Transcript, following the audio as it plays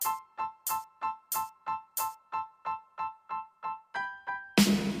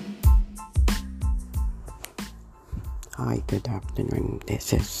Hi, good afternoon.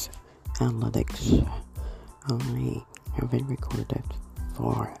 This is Analytics. I haven't recorded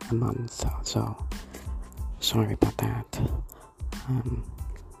for a month, so sorry about that.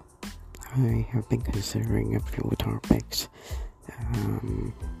 I have been considering a few topics,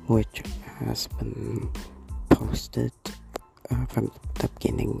 which has been posted from the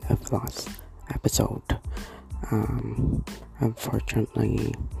beginning of last episode.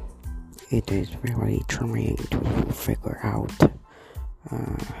 Unfortunately, it is really trying to figure out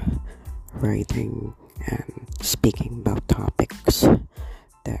writing and speaking about topics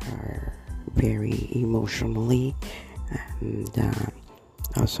that are very emotionally and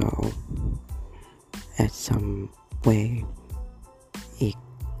also at some way it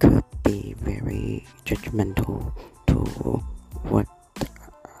could be very judgmental to what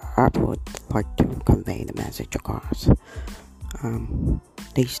I would like to convey the message across.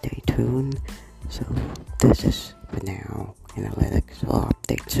 Please stay tuned. So this is for now Analytics. I'll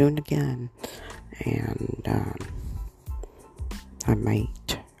update soon again, and I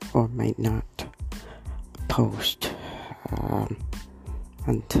might or might not post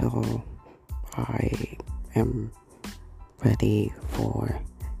until I am ready for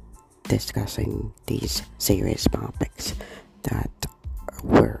discussing these serious topics that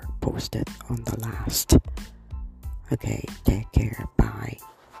were posted on the last. Okay, take care, bye.